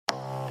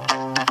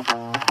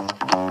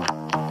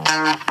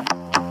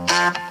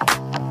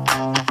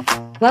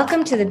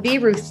Welcome to the Be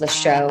Ruthless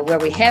Show, where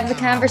we have the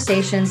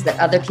conversations that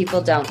other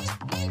people don't,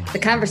 the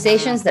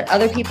conversations that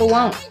other people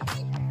won't.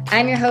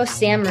 I'm your host,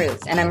 Sam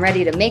Ruth, and I'm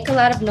ready to make a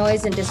lot of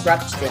noise and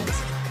disrupt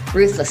things,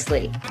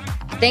 ruthlessly.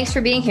 Thanks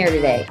for being here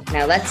today.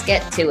 Now let's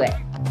get to it.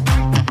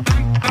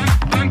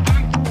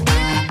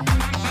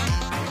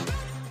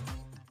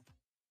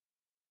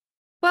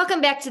 Welcome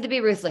back to the Be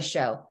Ruthless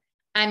Show.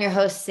 I'm your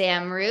host,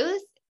 Sam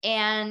Ruth,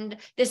 and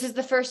this is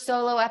the first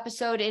solo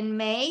episode in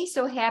May,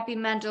 so happy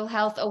Mental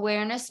Health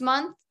Awareness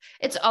Month.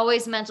 It's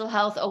always Mental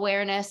Health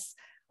Awareness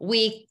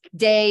Week,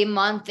 day,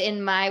 month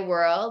in my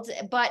world,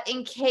 but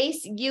in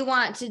case you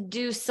want to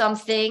do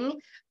something,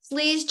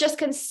 please just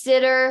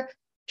consider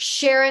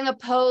sharing a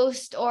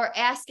post or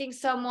asking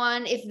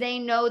someone if they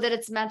know that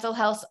it's Mental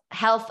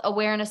Health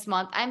Awareness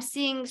Month. I'm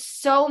seeing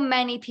so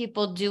many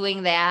people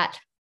doing that.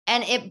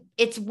 And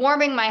it's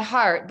warming my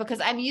heart because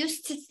I'm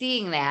used to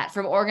seeing that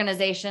from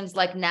organizations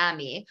like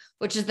NAMI,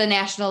 which is the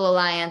National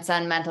Alliance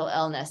on Mental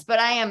Illness. But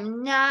I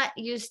am not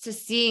used to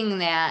seeing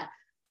that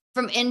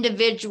from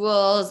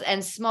individuals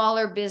and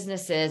smaller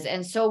businesses.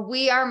 And so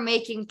we are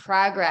making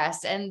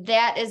progress. And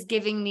that is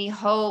giving me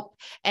hope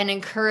and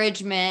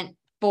encouragement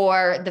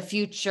for the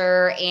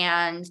future.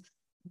 And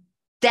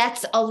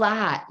that's a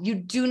lot. You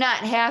do not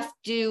have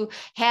to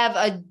have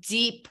a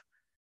deep-hearted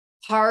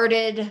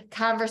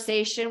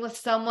conversation with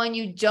someone.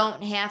 You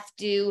don't have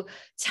to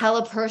tell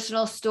a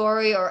personal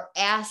story or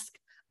ask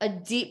a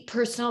deep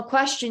personal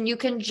question. You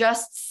can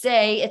just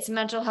say it's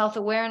Mental Health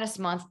Awareness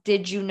Month.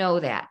 Did you know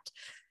that?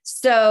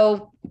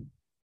 So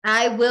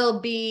I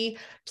will be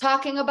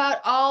talking about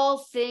all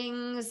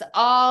things,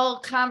 all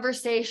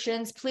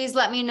conversations. Please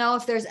let me know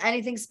if there's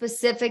anything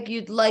specific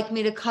you'd like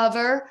me to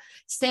cover.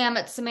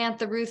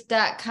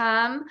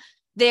 Sam@SamanthaRuth.com.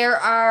 There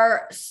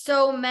are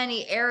so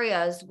many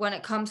areas when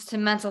it comes to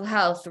mental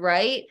health,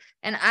 right?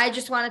 And I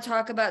just want to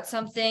talk about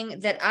something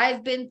that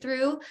I've been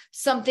through,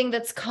 something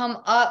that's come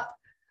up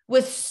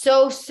with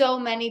so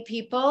many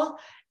people.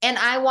 And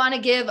I want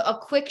to give a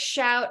quick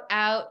shout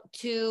out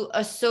to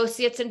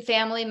Associates in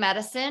Family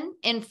Medicine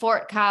in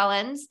Fort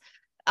Collins,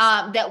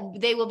 that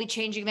they will be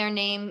changing their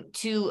name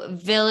to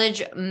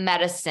Village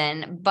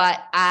Medicine.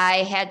 But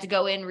I had to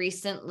go in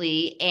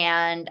recently,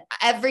 and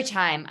every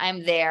time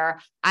I'm there,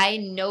 I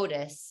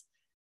notice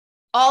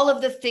all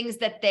of the things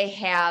that they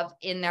have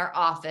in their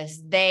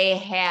office. They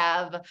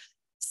have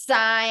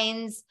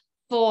signs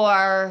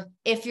for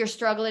if you're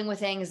struggling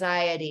with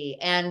anxiety,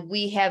 and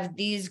we have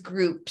these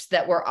groups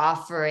that we're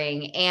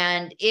offering.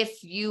 And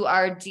if you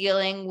are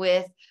dealing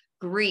with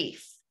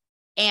grief,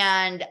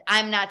 and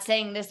I'm not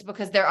saying this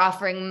because they're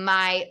offering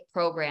my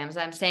programs.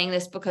 I'm saying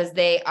this because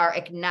they are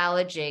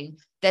acknowledging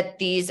that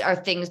these are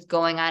things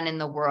going on in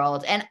the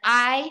world. And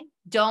I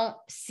don't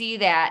see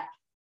that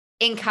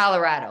in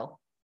Colorado,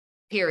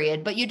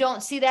 period. But you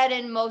don't see that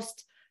in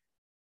most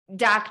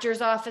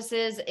doctors'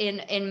 offices,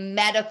 in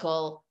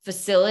medical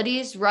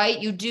facilities, right?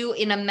 You do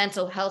in a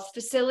mental health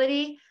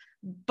facility,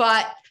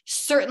 but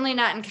certainly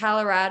not in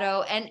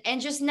Colorado,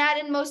 and just not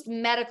in most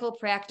medical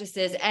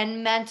practices.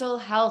 And mental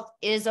health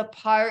is a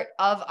part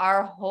of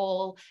our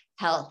whole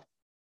health.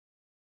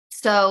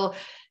 So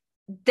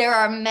there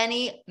are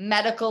many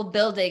medical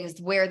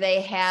buildings where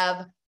they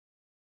have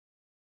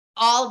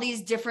all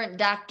these different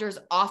doctors'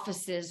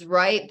 offices,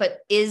 right? But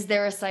is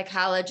there a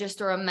psychologist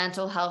or a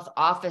mental health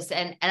office?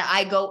 And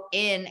I go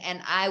in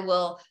and I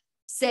will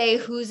say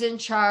who's in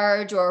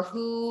charge, or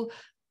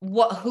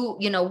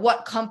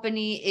what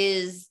company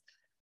is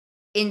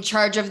in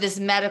charge of this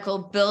medical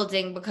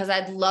building, because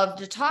I'd love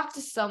to talk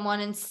to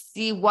someone and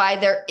see why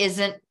there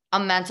isn't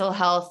a mental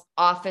health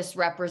office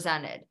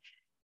represented.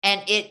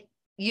 And it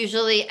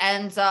usually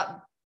ends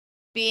up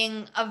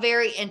being a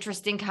very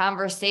interesting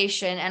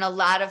conversation, and a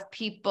lot of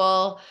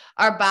people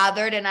are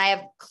bothered. And I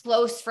have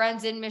close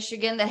friends in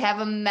Michigan that have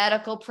a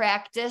medical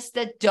practice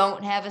that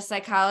don't have a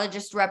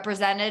psychologist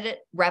represented,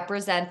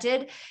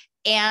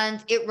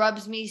 and it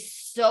rubs me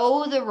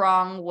so the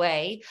wrong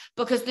way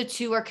because the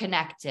two are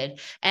connected.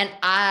 And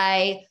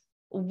I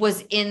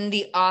was in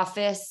the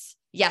office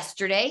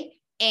yesterday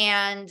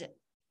and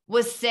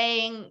was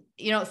saying,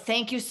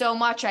 thank you so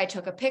much. I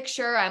took a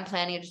picture. I'm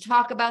planning to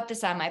talk about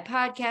this on my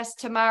podcast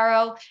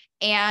tomorrow.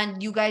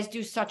 And you guys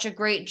do such a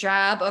great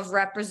job of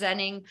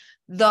representing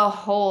the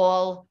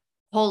whole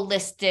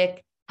holistic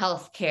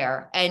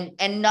healthcare,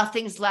 and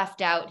nothing's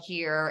left out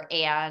here.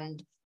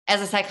 And as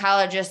a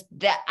psychologist,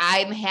 that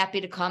I'm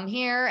happy to come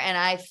here, and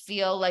I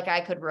feel like I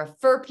could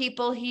refer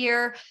people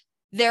here.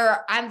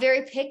 I'm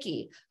very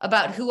picky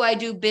about who I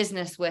do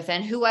business with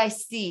and who I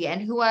see and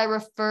who I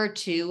refer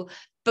to,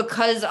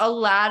 because a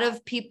lot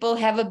of people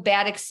have a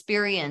bad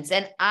experience.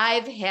 And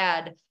I've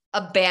had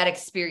a bad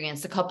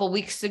experience. A couple of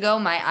weeks ago,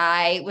 my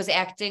eye was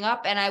acting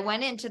up, and I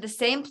went into the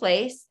same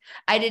place.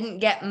 I didn't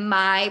get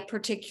my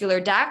particular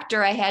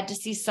doctor. I had to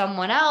see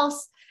someone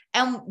else.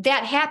 And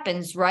that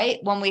happens, right?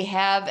 When we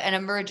have an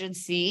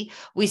emergency,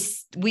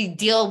 we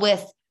deal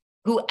with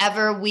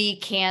whoever we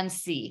can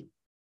see.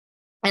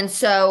 And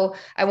so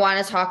I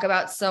want to talk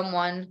about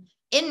someone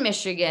in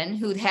Michigan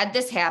who had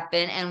this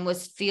happen and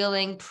was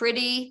feeling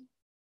pretty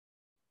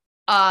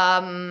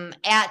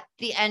at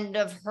the end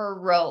of her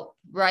rope,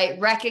 right?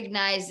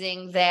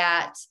 Recognizing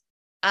that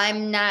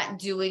I'm not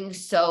doing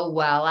so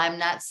well. I'm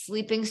not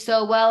sleeping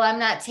so well. I'm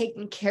not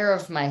taking care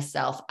of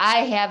myself. I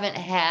haven't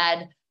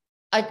had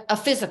a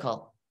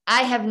physical.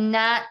 I have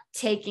not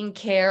taken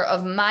care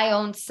of my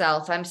own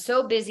self. I'm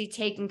so busy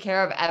taking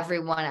care of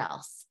everyone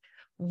else,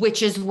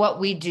 which is what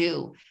we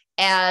do.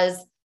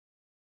 As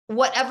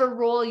whatever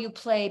role you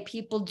play,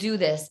 people do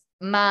this.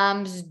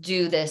 Moms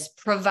do this.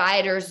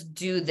 Providers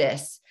do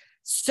this.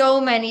 So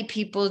many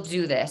people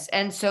do this.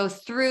 And so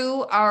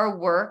through our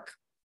work,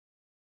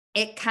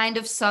 it kind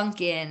of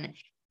sunk in.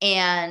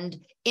 And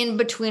in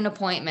between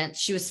appointments,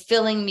 she was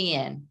filling me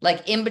in.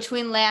 Like in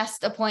between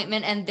last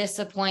appointment and this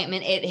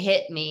appointment, it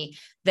hit me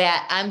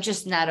that I'm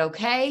just not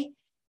okay.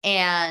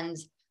 And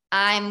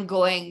I'm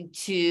going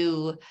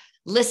to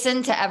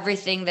listen to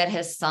everything that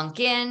has sunk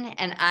in.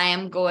 And I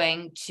am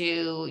going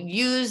to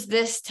use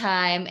this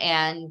time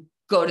and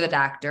go to the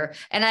doctor.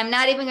 And I'm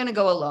not even going to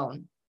go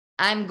alone.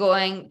 I'm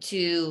going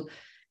to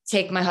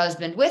take my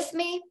husband with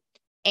me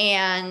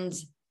and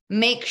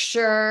make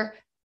sure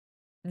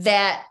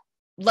that,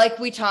 like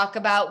we talk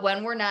about,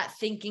 when we're not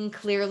thinking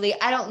clearly,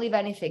 I don't leave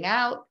anything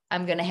out.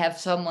 I'm going to have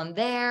someone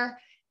there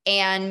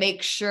and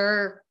make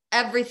sure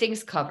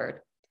everything's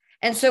covered.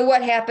 And so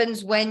what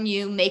happens when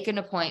you make an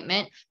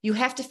appointment? You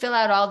have to fill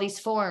out all these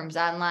forms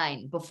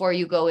online before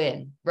you go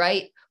in,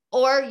 right?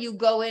 Or you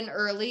go in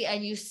early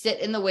and you sit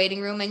in the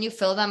waiting room and you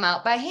fill them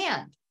out by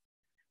hand.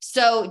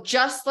 So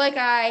just like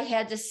I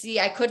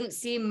couldn't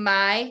see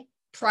my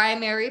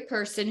primary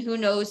person who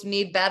knows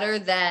me better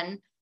than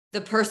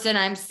the person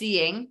I'm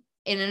seeing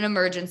in an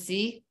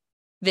emergency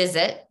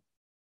visit.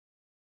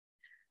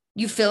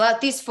 You fill out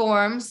these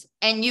forms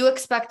and you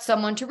expect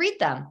someone to read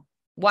them.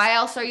 Why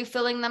else are you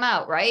filling them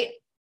out, right?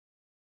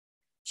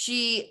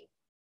 She,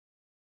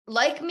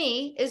 like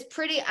me, is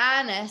pretty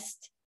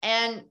honest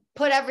and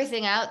put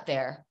everything out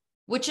there,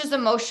 which is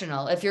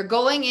emotional. If you're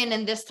going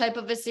in this type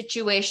of a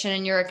situation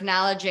and you're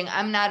acknowledging,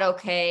 I'm not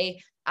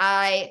okay,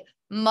 I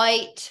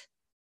might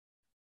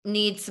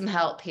need some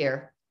help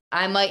here.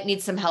 I might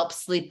need some help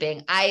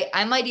sleeping.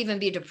 I might even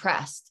be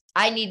depressed.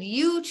 I need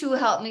you to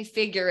help me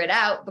figure it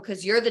out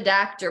because you're the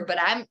doctor, but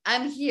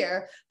I'm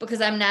here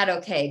because I'm not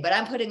okay, but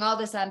I'm putting all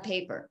this on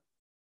paper.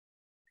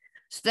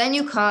 So then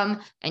you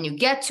come and you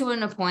get to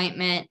an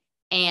appointment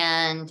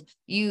and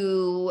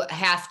you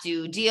have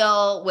to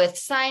deal with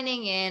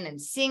signing in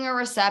and seeing a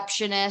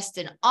receptionist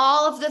and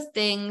all of the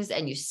things,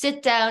 and you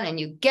sit down and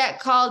you get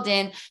called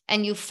in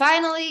and you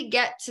finally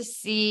get to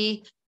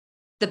see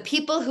the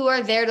people who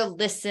are there to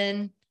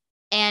listen.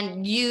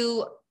 And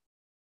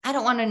I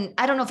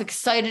don't know if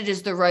excited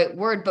is the right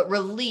word, but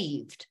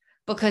relieved,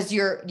 because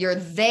you're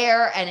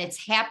there and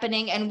it's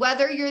happening. And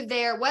whether you're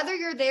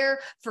there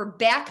for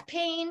back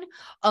pain,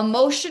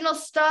 emotional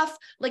stuff,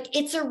 like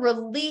it's a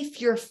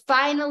relief. You're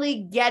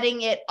finally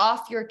getting it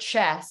off your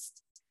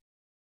chest.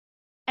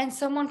 And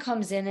someone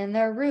comes in and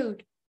they're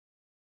rude,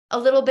 a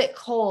little bit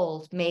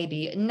cold,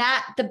 maybe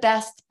not the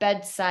best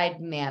bedside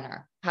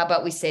manner. How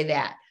about we say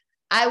that?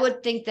 I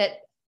would think that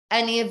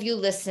any of you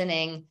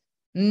listening,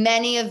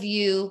 many of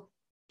you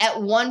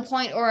at one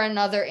point or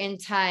another in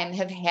time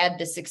have had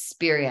this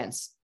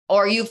experience,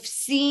 or you've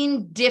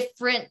seen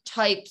different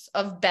types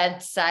of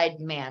bedside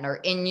manner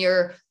in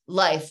your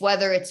life,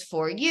 whether it's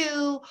for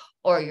you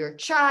or your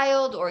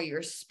child or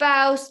your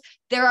spouse.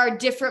 There are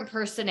different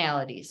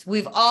personalities.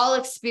 We've all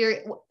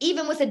experienced,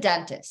 even with a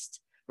dentist,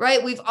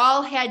 right? We've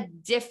all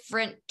had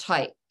different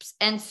types.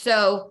 And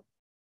so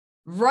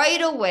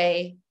right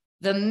away,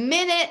 the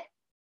minute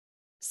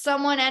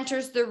someone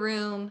enters the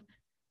room,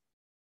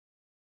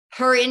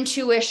 her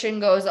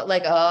intuition goes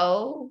like,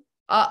 oh,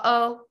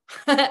 oh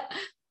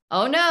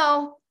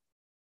no,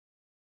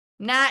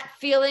 not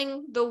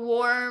feeling the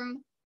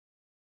warm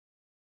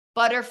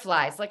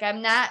butterflies. Like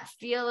I'm not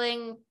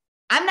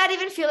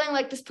even feeling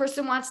like this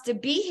person wants to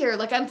be here.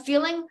 Like I'm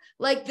feeling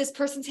like this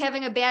person's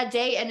having a bad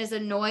day and is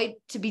annoyed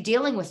to be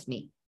dealing with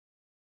me,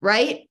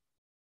 right?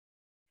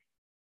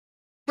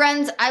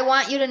 Friends, I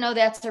want you to know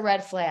that's a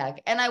red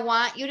flag. And I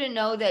want you to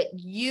know that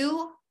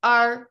you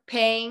are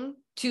paying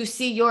to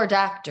see your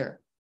doctor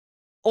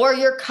or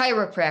your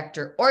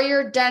chiropractor or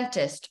your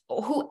dentist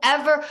or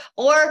whoever,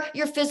 or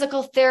your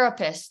physical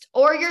therapist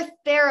or your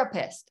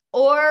therapist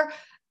or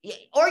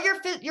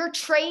your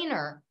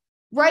trainer,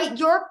 right?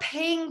 You're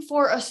paying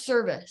for a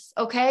service,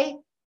 okay?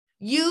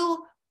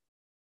 You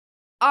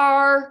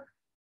are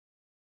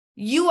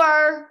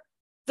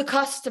the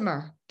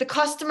customer. The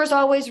customer's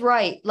always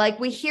right. Like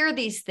we hear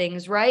these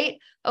things, right?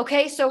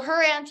 Okay, so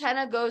her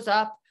antenna goes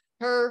up,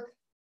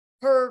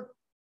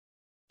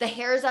 the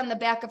hairs on the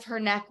back of her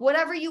neck,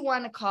 whatever you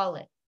want to call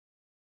it.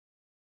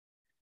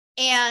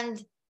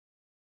 And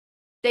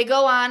they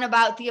go on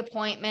about the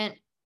appointment,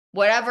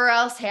 whatever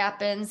else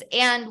happens.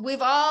 And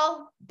we've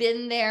all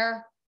been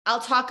there.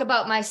 I'll talk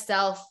about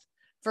myself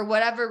for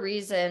whatever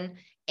reason.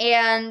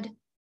 And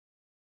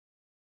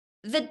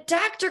the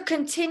doctor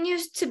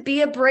continues to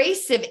be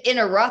abrasive,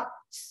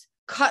 interrupts,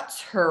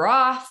 cuts her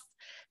off.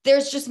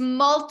 There's just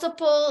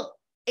multiple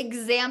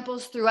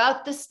examples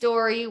throughout the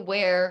story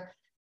where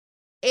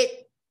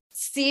it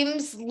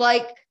seems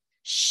like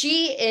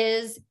she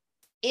is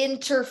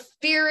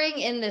interfering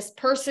in this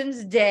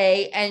person's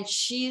day, and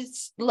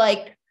she's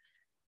like,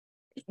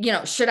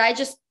 should I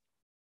just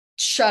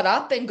shut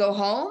up and go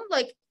home?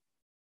 Like,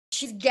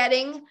 she's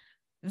getting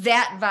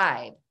that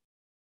vibe.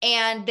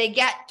 And they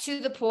get to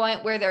the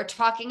point where they're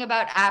talking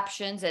about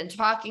options and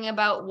talking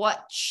about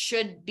what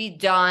should be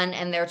done.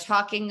 And they're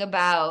talking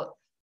about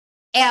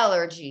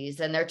allergies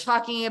and they're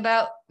talking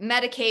about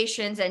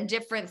medications and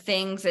different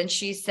things. And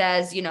she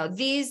says,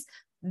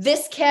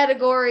 this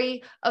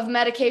category of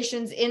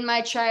medications in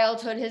my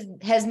childhood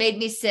has made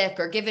me sick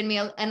or given me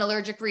an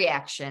allergic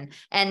reaction.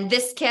 And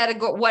this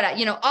category,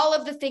 all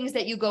of the things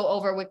that you go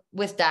over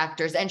with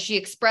doctors. And she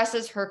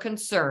expresses her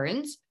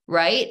concerns,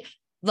 right?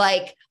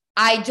 Like,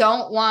 I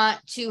don't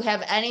want to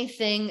have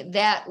anything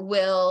that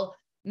will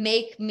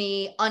make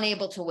me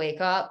unable to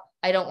wake up.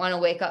 I don't want to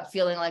wake up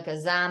feeling like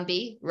a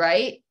zombie,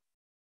 right?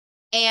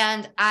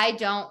 And I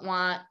don't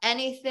want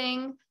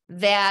anything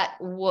that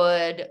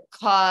would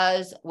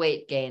cause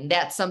weight gain.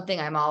 That's something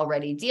I'm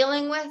already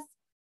dealing with.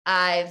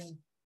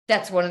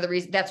 That's one of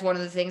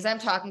the things I'm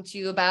talking to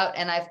you about,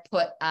 and I've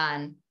put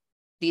on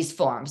these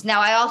forms. Now,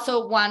 I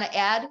also want to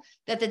add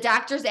that the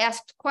doctors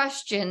asked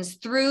questions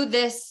through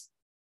this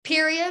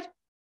period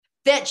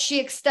that she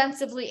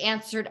extensively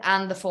answered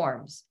on the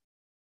forms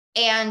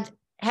and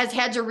has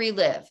had to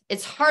relive.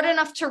 It's hard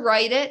enough to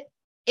write it.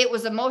 It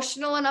was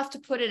emotional enough to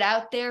put it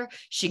out there.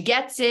 She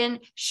gets in,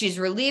 she's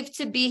relieved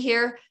to be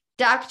here.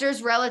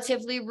 Doctor's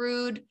relatively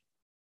rude,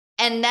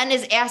 and then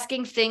is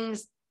asking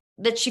things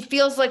that she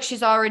feels like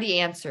she's already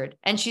answered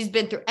and she's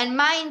been through. And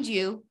mind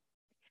you,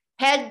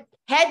 had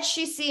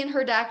she seen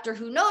her doctor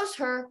who knows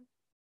her,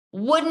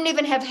 wouldn't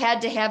even have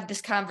had to have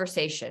this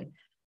conversation.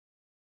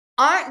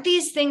 Aren't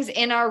these things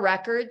in our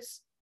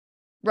records,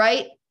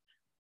 right?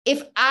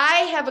 If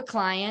I have a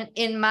client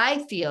in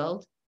my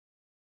field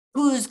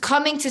who's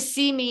coming to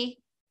see me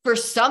for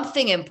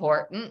something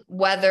important,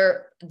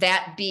 whether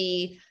that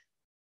be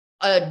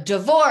a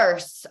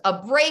divorce,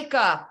 a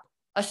breakup,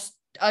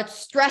 a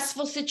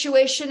stressful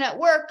situation at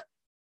work,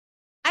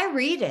 I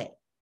read it.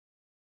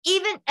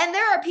 And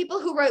there are people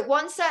who write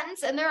one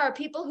sentence and there are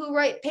people who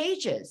write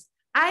pages.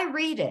 I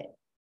read it.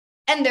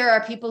 And there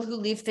are people who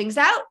leave things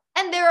out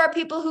and there are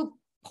people who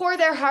pour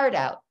their heart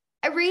out.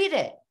 I read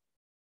it.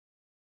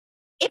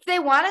 If they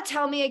want to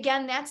tell me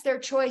again, that's their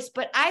choice,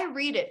 but I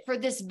read it for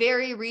this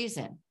very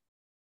reason.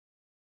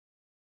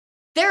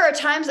 There are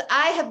times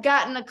I have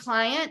gotten a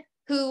client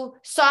who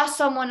saw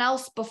someone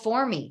else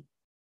before me.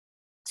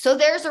 So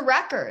there's a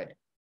record.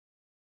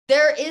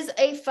 There is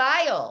a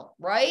file,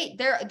 right?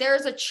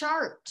 There's a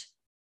chart.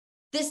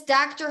 This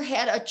doctor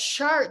had a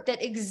chart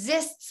that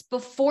exists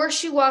before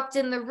she walked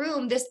in the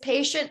room. This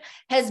patient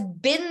has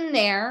been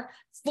there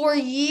for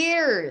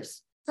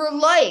years, for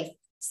life,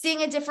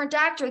 seeing a different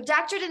doctor. The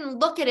doctor didn't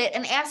look at it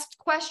and asked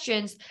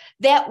questions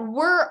that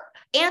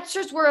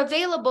answers were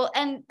available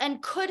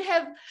and could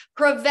have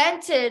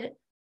prevented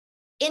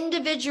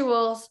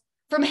individuals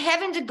from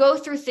having to go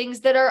through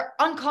things that are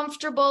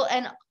uncomfortable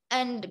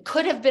and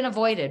could have been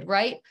avoided,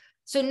 right?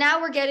 So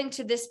now we're getting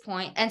to this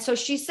point. And so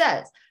she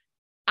says,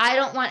 I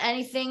don't want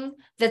anything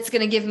that's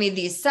going to give me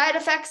these side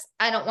effects.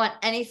 I don't want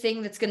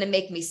anything that's going to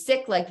make me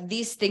sick like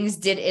these things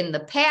did in the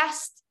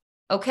past.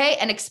 Okay.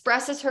 And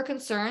expresses her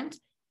concerns.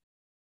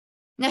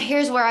 Now,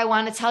 here's where I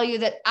want to tell you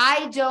that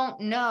I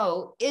don't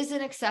know is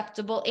an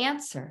acceptable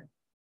answer.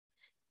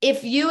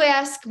 If you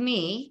ask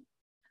me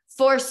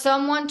for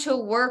someone to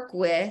work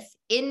with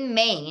in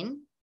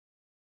Maine,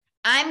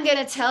 I'm going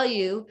to tell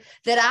you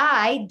that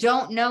I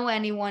don't know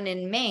anyone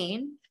in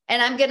Maine,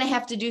 and I'm going to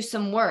have to do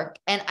some work,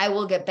 and I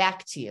will get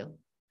back to you.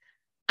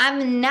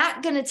 I'm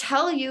not going to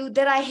tell you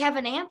that I have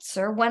an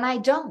answer when I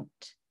don't.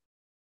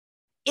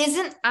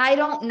 Isn't I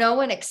don't know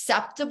an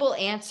acceptable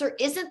answer?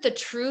 Isn't the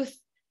truth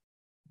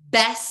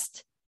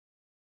best?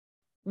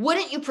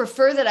 Wouldn't you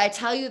prefer that I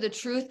tell you the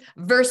truth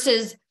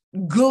versus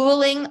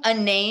Googling a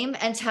name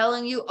and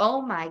telling you,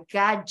 oh my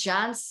God,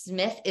 John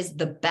Smith is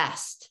the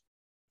best?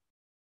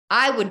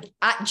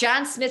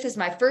 John Smith is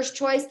my first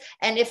choice.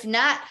 And if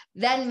not,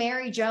 then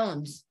Mary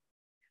Jones,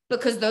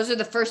 because those are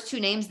the first two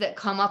names that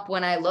come up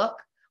when I look.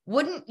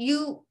 Wouldn't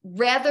you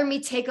rather me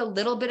take a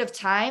little bit of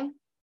time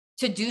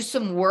to do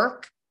some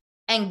work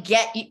and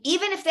get you,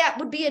 even if that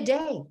would be a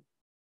day?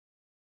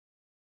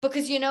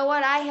 Because you know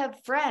what? I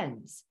have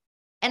friends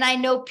and I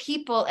know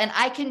people and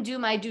I can do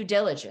my due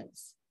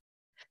diligence.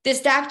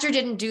 This doctor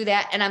didn't do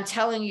that. And I'm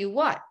telling you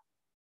what,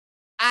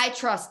 I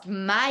trust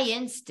my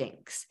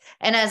instincts.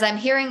 And as I'm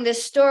hearing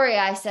this story,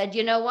 I said,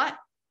 you know what?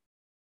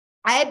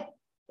 I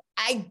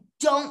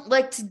don't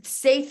like to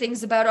say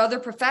things about other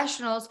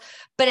professionals,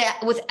 but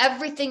with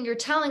everything you're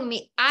telling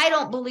me, I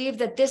don't believe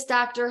that this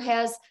doctor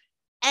has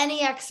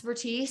any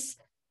expertise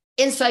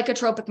in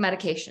psychotropic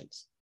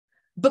medications,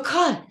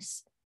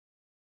 because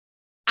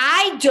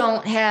I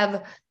don't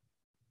have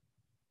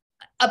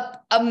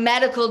a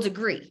medical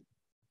degree.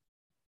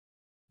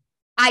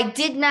 I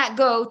did not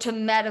go to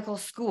medical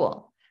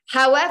school.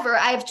 However,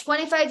 I have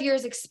 25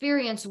 years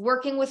experience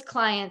working with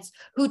clients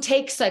who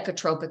take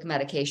psychotropic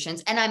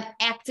medications, and I'm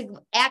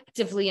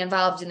actively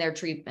involved in their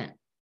treatment.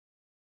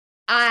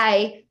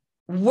 I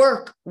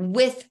work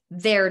with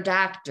their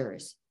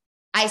doctors.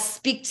 I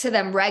speak to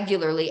them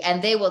regularly,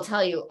 and they will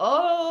tell you,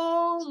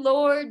 oh,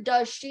 Lord,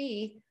 does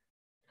she?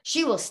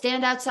 She will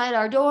stand outside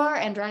our door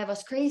and drive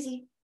us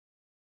crazy.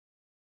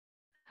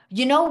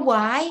 You know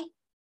why?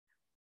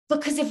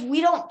 Because if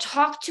we don't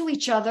talk to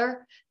each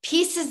other,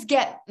 pieces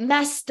get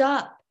messed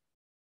up.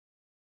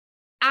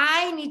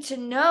 I need to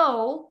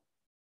know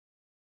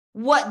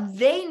what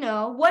they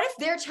know. What if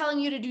they're telling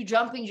you to do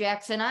jumping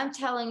jacks and I'm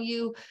telling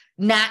you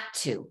not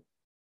to?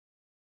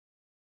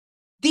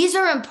 These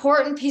are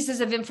important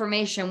pieces of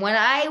information. When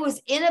I was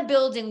in a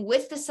building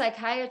with the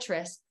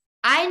psychiatrist,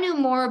 I knew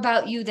more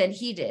about you than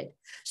he did.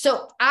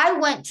 So I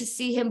went to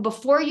see him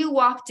before you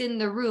walked in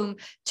the room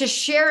to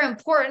share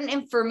important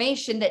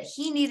information that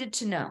he needed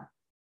to know.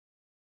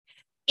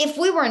 If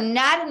we were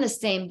not in the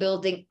same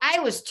building, I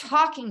was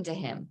talking to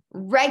him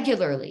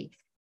regularly.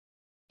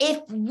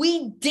 If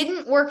we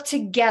didn't work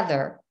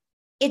together,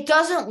 it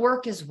doesn't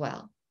work as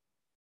well.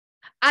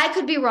 I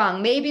could be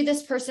wrong. Maybe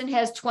this person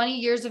has 20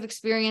 years of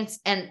experience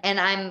and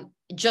I'm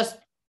just,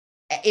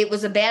 it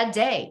was a bad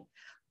day.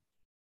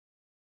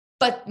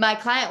 But my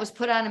client was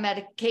put on a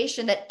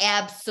medication that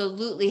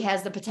absolutely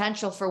has the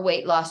potential for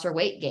weight loss or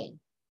weight gain.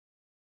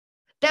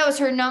 That was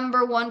her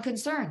number one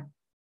concern.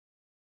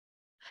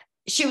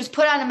 She was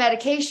put on a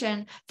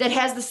medication that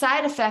has the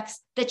side effects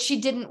that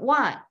she didn't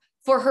want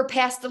for her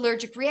past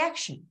allergic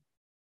reaction.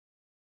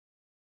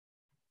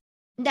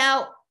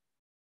 Now,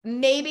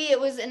 maybe it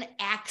was an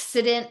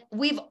accident.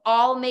 We've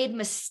all made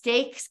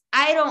mistakes.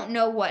 I don't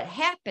know what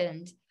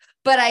happened.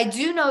 But I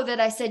do know that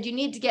I said you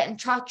need to get in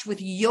touch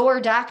with your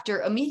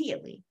doctor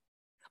immediately,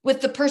 with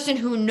the person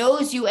who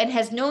knows you and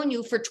has known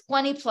you for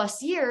 20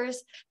 plus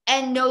years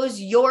and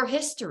knows your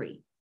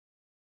history.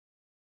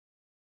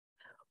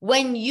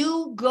 When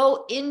you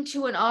go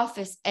into an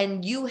office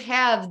and you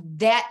have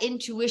that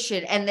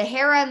intuition and the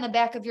hair on the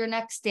back of your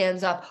neck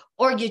stands up,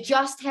 or you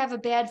just have a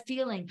bad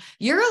feeling,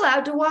 you're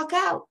allowed to walk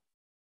out.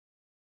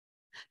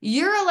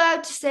 You're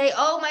allowed to say,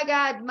 oh my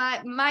God,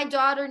 my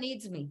daughter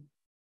needs me.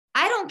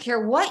 I don't care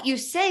what you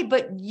say,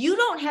 but you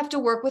don't have to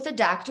work with a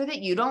doctor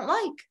that you don't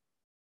like.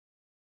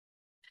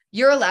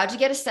 You're allowed to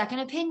get a second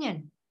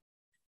opinion.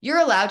 You're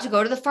allowed to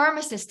go to the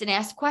pharmacist and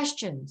ask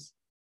questions.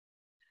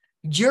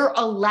 You're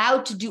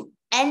allowed to do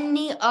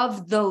any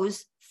of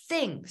those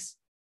things.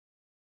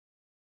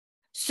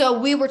 So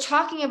we were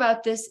talking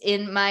about this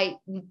in my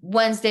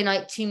Wednesday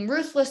night Team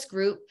Ruthless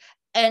group.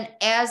 And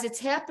as it's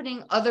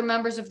happening, other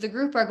members of the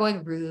group are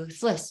going,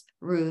 ruthless,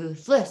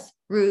 ruthless,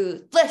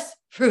 ruthless,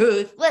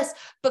 ruthless,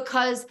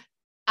 because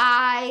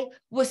I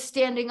was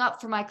standing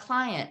up for my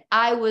client.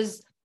 I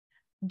was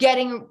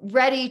getting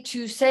ready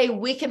to say,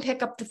 we can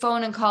pick up the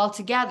phone and call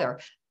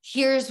together.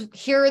 Here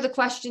are the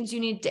questions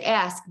you need to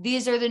ask.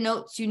 These are the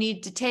notes you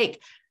need to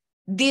take.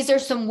 These are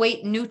some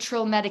weight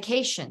neutral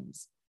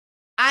medications.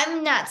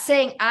 I'm not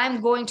saying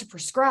I'm going to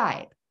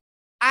prescribe.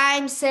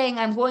 I'm saying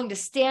I'm going to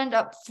stand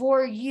up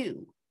for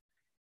you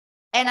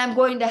and I'm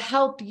going to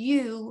help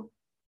you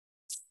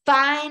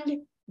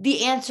find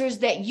the answers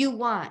that you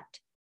want.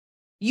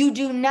 You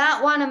do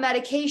not want a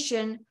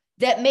medication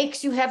that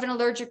makes you have an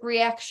allergic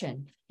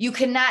reaction. You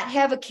cannot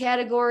have a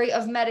category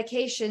of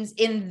medications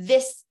in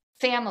this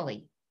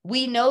family.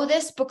 We know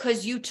this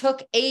because you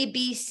took A,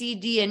 B, C,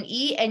 D, and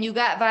E, and you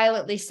got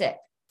violently sick.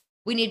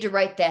 We need to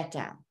write that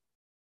down.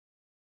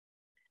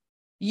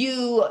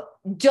 You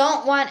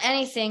don't want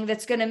anything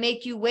that's going to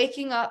make you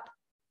waking up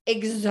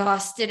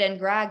exhausted and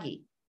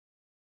groggy.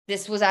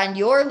 This was on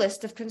your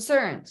list of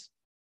concerns.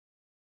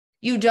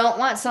 You don't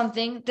want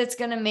something that's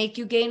going to make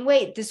you gain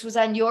weight. This was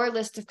on your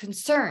list of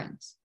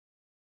concerns.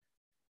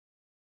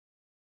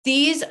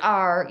 These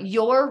are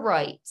your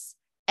rights,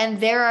 and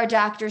there are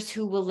doctors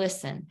who will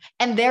listen,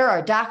 and there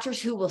are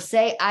doctors who will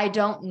say, I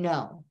don't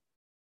know.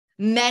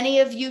 Many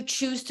of you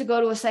choose to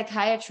go to a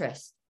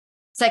psychiatrist.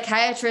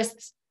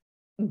 Psychiatrists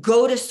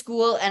go to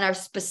school and are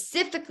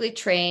specifically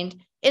trained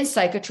in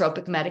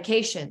psychotropic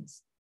medications.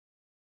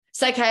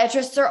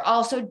 Psychiatrists are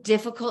also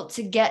difficult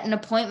to get an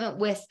appointment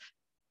with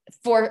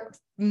for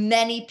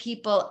many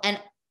people, and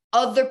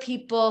other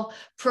people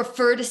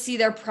prefer to see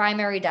their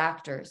primary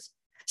doctors.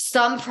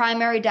 Some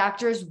primary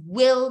doctors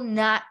will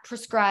not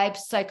prescribe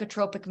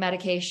psychotropic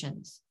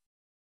medications.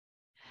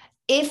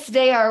 If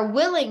they are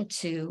willing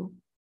to,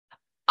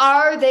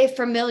 are they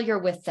familiar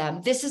with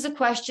them? This is a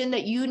question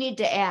that you need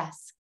to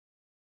ask.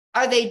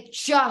 Are they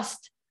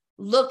just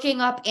looking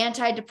up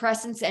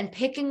antidepressants and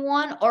picking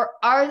one, or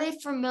are they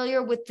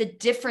familiar with the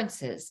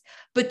differences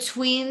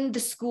between the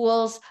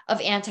schools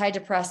of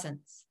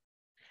antidepressants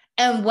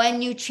and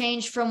when you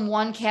change from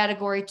one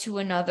category to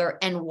another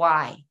and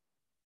why?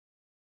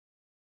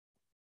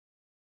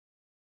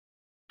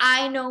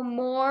 I know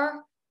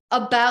more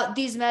about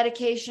these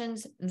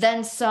medications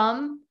than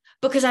some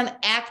because I'm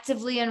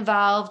actively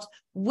involved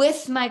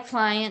with my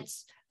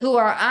clients who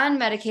are on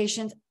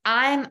medications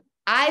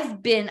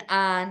I've been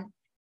on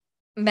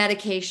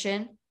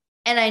medication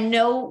and I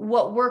know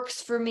what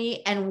works for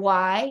me and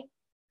why,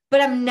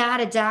 but I'm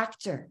not a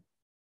doctor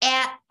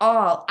at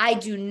all. I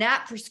do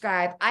not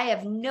prescribe. I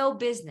have no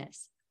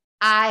business.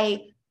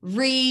 I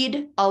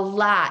read a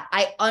lot.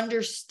 I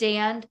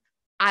understand.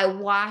 I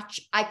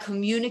watch. I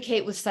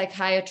communicate with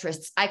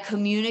psychiatrists. I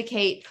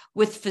communicate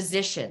with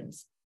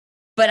physicians.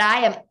 But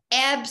I am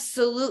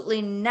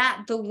absolutely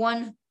not the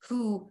one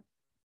who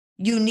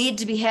you need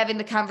to be having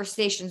the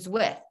conversations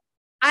with.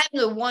 I'm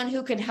the one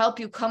who can help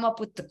you come up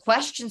with the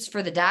questions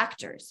for the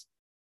doctors.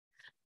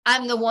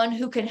 I'm the one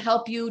who can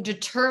help you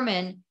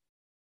determine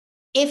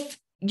if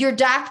your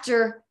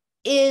doctor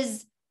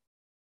is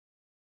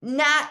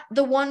not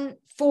the one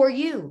for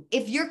you.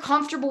 If you're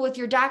comfortable with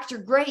your doctor,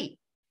 great.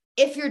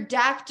 If your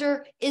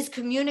doctor is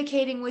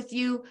communicating with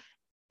you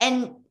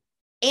and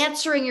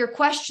answering your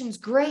questions,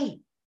 great.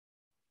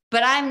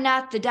 But I'm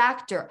not the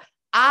doctor.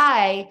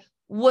 I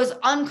was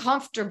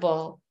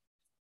uncomfortable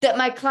that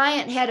my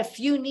client had a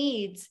few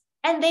needs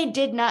and they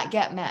did not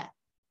get met.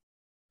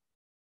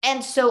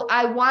 And so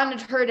I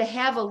wanted her to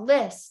have a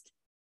list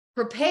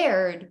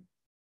prepared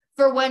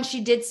for when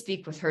she did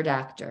speak with her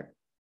doctor.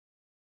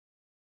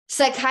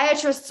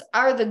 Psychiatrists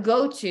are the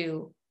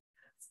go-to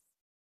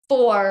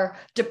for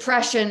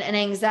depression and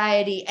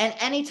anxiety and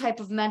any type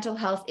of mental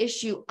health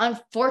issue.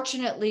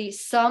 Unfortunately,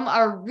 some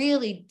are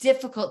really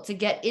difficult to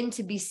get in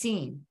to be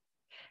seen.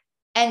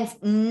 And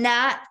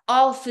not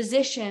all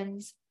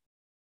physicians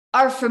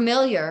are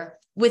familiar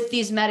with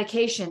these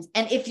medications.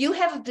 And if you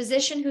have a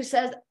physician who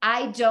says,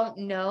 I don't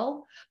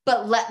know,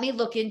 but let me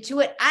look into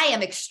it, I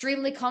am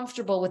extremely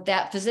comfortable with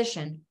that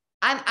physician.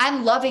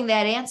 I'm loving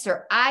that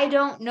answer. I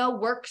don't know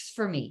works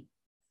for me.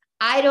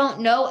 I don't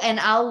know and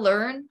I'll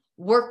learn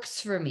works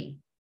for me.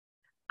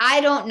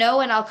 I don't know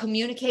and I'll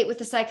communicate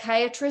with a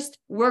psychiatrist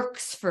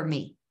works for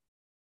me.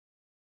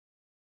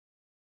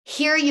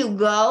 Here you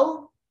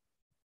go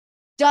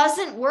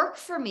doesn't work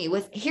for me.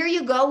 Here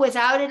you go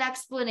without an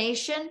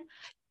explanation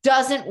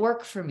doesn't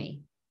work for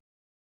me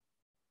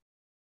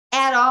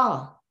at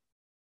all.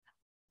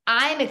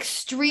 I'm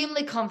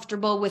extremely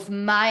comfortable with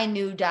my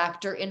new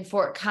doctor in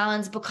Fort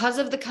Collins because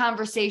of the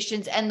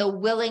conversations and the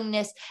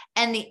willingness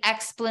and the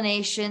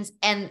explanations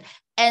and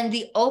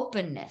the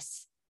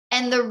openness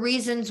and the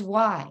reasons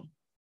why.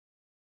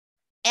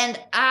 And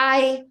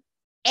I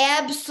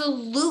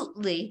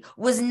absolutely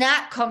was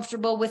not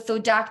comfortable with the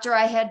doctor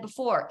I had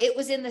before. It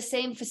was in the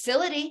same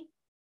facility,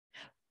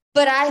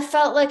 but I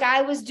felt like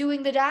I was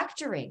doing the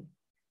doctoring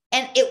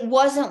and it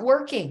wasn't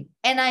working.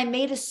 And I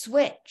made a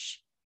switch.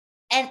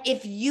 And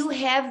if you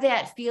have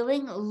that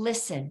feeling,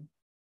 listen.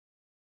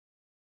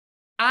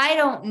 I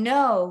don't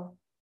know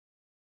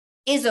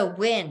is a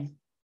win.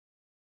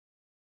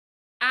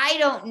 I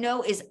don't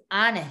know is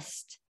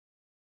honest.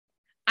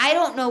 I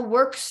don't know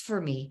works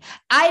for me.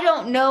 I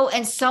don't know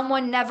and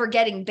someone never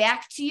getting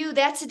back to you,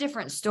 that's a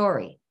different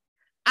story.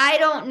 I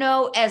don't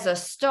know as a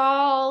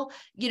stall,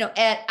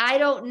 I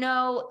don't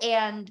know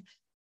and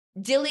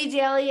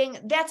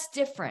dilly-dallying, that's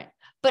different.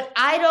 But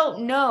I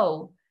don't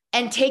know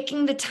and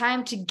taking the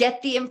time to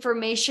get the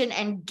information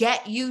and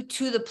get you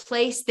to the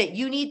place that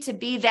you need to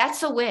be,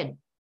 that's a win.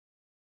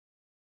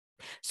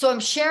 So I'm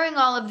sharing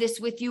all of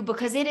this with you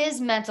because it is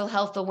Mental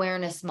Health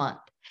Awareness Month.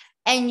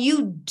 And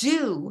you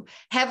do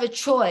have a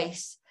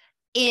choice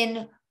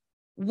in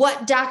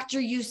what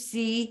doctor you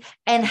see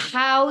and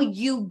how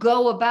you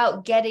go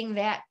about getting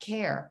that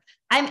care.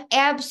 I'm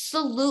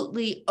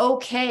absolutely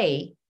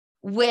okay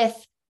with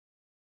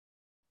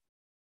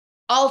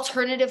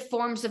alternative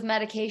forms of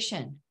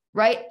medication.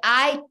 Right?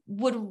 I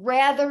would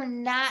rather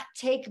not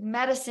take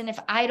medicine if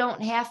I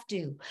don't have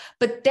to,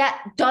 but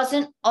that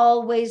doesn't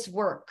always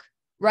work,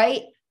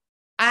 right?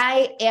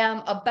 I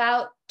am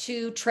about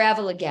to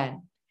travel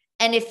again.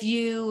 And if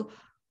you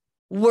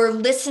were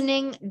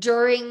listening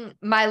during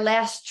my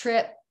last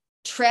trip,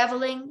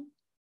 traveling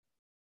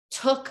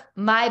took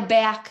my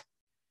back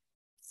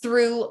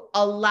through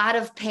a lot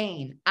of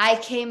pain. I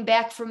came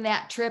back from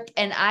that trip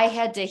and I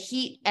had to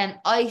heat and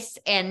ice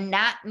and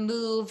not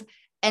move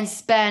and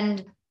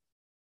spend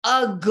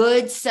a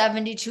good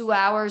 72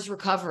 hours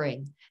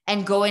recovering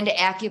and going to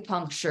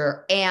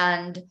acupuncture.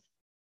 And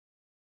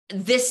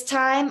this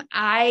time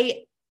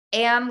I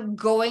am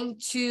going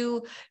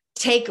to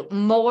take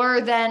more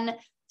than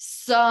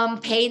some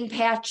pain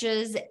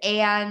patches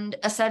and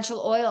essential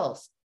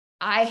oils.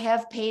 I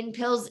have pain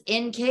pills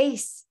in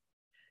case.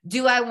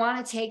 Do I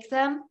want to take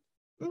them?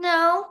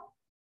 No.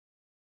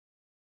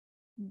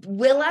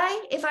 Will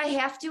I if I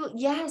have to?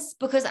 Yes,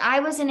 because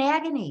I was in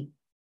agony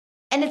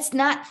and it's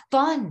not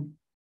fun.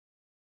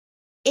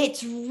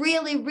 It's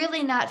really,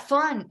 really not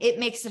fun. It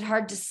makes it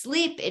hard to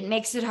sleep. It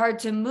makes it hard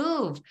to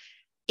move.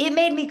 It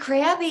made me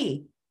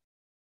crabby.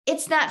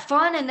 It's not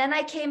fun. And then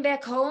I came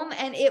back home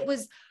and it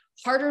was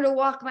harder to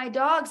walk my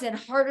dogs and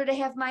harder to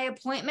have my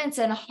appointments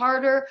and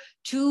harder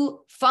to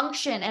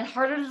function and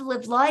harder to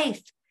live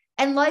life.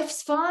 And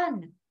life's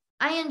fun.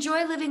 I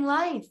enjoy living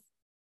life.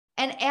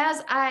 And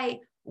as I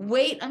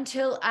wait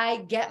until I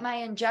get my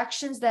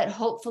injections that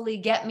hopefully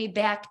get me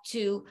back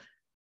to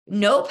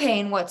no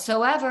pain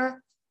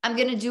whatsoever, I'm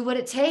going to do what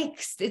it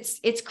takes.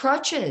 It's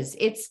crutches.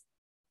 It's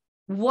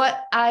what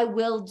I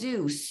will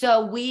do.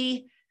 So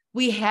we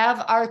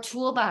have our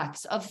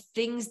toolbox of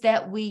things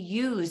that we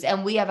use,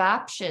 and we have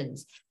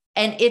options,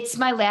 and it's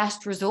my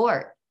last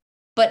resort,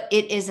 but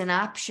it is an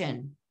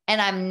option,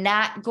 and I'm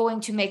not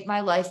going to make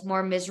my life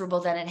more miserable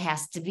than it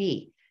has to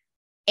be.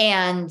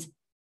 And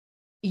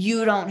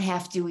you don't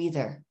have to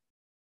either.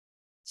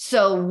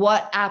 So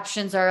what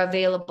options are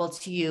available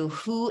to you?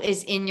 Who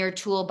is in your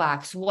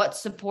toolbox? What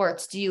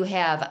supports do you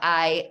have?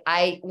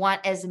 I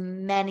want as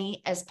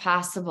many as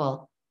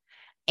possible.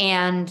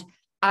 And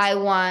I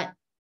want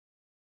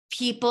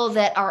people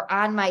that are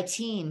on my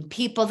team,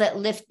 people that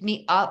lift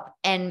me up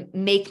and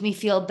make me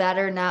feel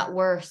better, not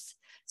worse.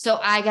 So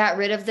I got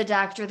rid of the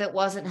doctor that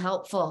wasn't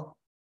helpful.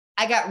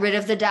 I got rid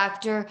of the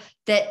doctor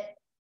that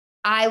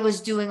I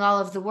was doing all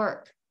of the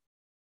work.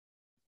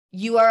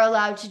 You are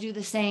allowed to do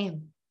the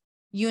same.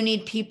 You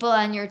need people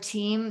on your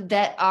team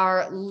that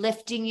are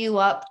lifting you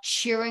up,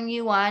 cheering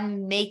you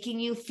on, making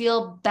you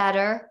feel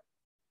better.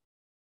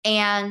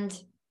 And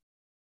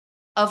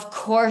of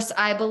course,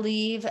 I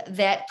believe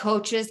that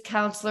coaches,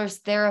 counselors,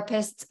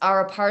 therapists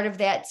are a part of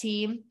that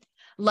team.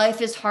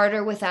 Life is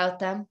harder without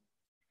them,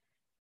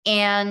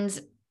 and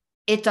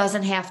it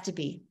doesn't have to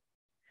be.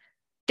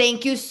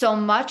 Thank you so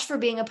much for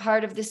being a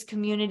part of this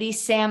community.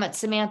 Sam at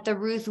Samantha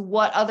Ruth,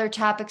 what other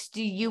topics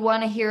do you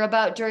want to hear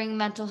about during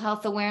Mental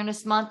Health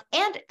Awareness Month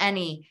and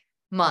any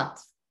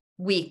month,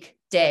 week,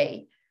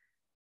 day?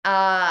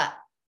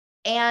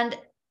 And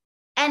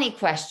any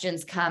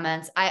questions,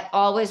 comments? I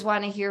always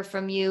want to hear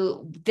from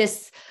you.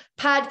 This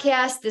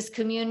podcast, this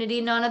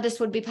community, none of this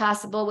would be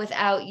possible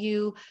without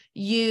you.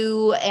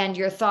 You and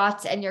your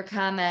thoughts and your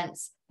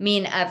comments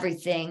mean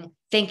everything.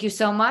 Thank you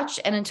so much.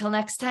 And until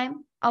next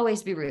time,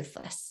 always be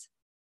ruthless.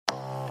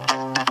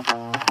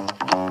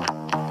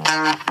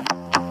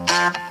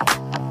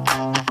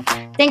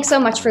 Thanks so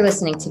much for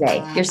listening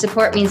today. Your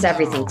support means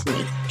everything to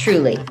me,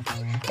 truly.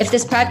 If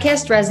this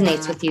podcast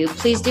resonates with you,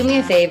 please do me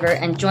a favor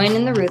and join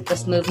in the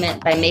Ruthless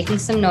movement by making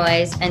some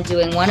noise and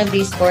doing one of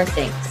these 4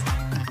 things.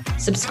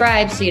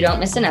 Subscribe so you don't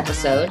miss an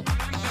episode.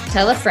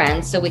 Tell a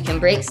friend so we can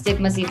break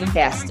stigmas even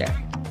faster.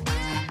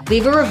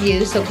 Leave a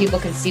review so people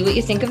can see what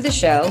you think of the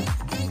show.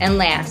 And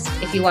last,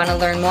 if you want to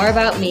learn more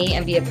about me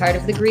and be a part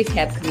of the Grief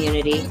Hab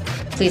community,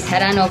 please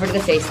head on over to the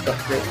Facebook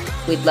group.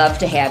 We'd love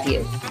to have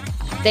you.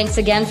 Thanks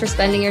again for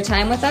spending your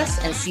time with us,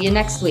 and see you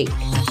next week.